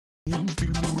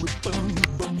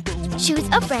Choose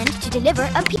a friend to deliver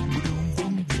a pizza.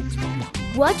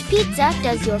 What pizza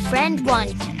does your friend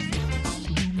want?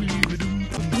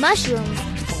 Mushrooms.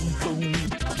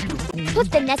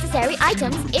 Put the necessary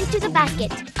items into the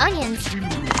basket. Onions.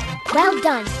 Well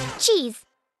done. Cheese.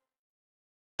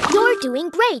 You're doing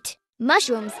great.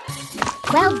 Mushrooms.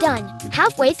 Well done.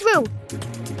 Halfway through.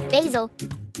 Basil.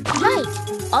 Right.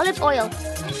 Olive oil.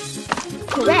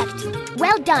 Correct.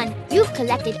 Well done. You've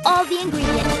collected all the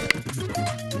ingredients.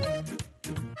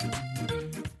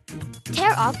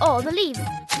 Tear off all the leaves.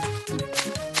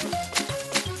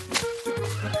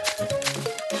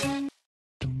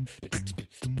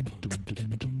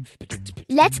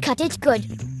 Let's cut it good.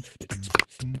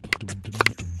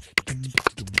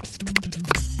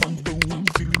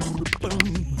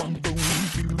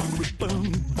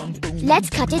 Let's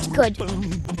cut it good.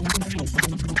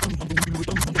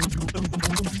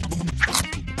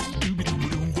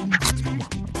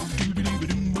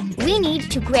 We need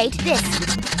to grate this.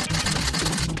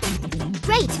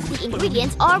 Great! The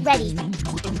ingredients are ready.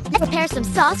 Let's prepare some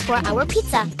sauce for our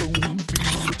pizza.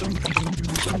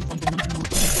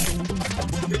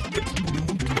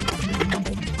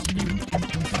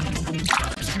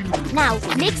 Now,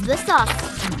 mix the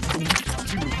sauce.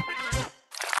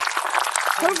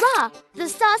 Hurrah! The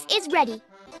sauce is ready.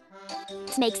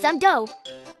 Let's make some dough.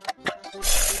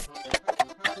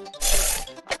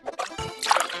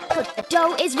 Good, the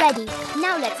dough is ready.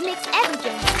 Now let's mix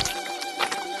everything.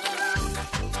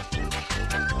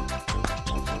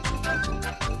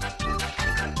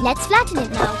 Let's flatten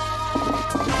it now.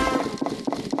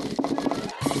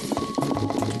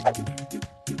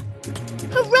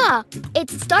 Hurrah!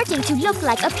 It's starting to look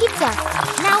like a pizza.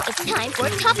 Now it's time for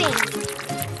toppings.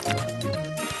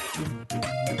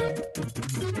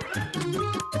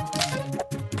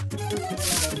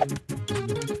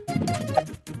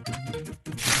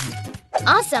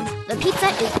 Awesome! The pizza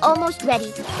is almost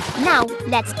ready. Now,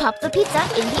 let's pop the pizza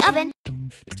in the oven.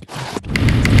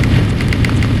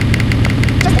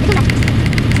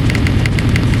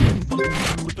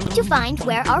 To find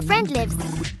where our friend lives.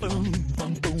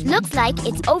 Looks like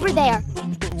it's over there.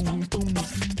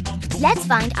 Let's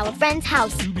find our friend's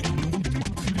house.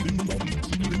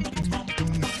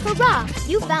 Hurrah!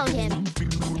 You found him.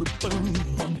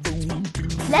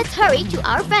 Let's hurry to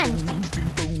our friend.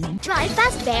 Drive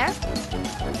fast, Bear.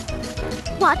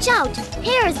 Watch out!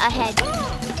 Hares ahead.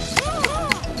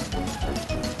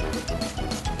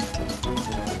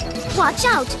 Watch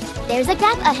out! There's a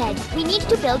gap ahead. We need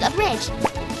to build a bridge.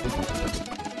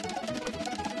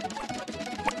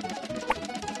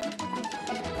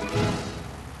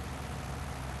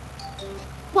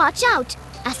 Watch out!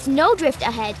 A snowdrift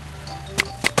ahead.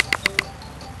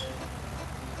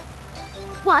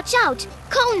 Watch out!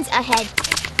 Cones ahead.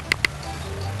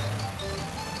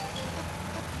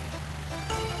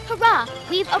 Hurrah!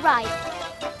 We've arrived.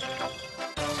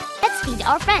 Let's feed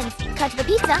our friends. Cut the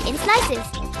pizza in slices.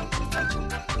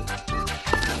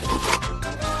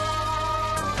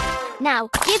 Now,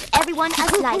 give everyone a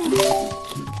slice.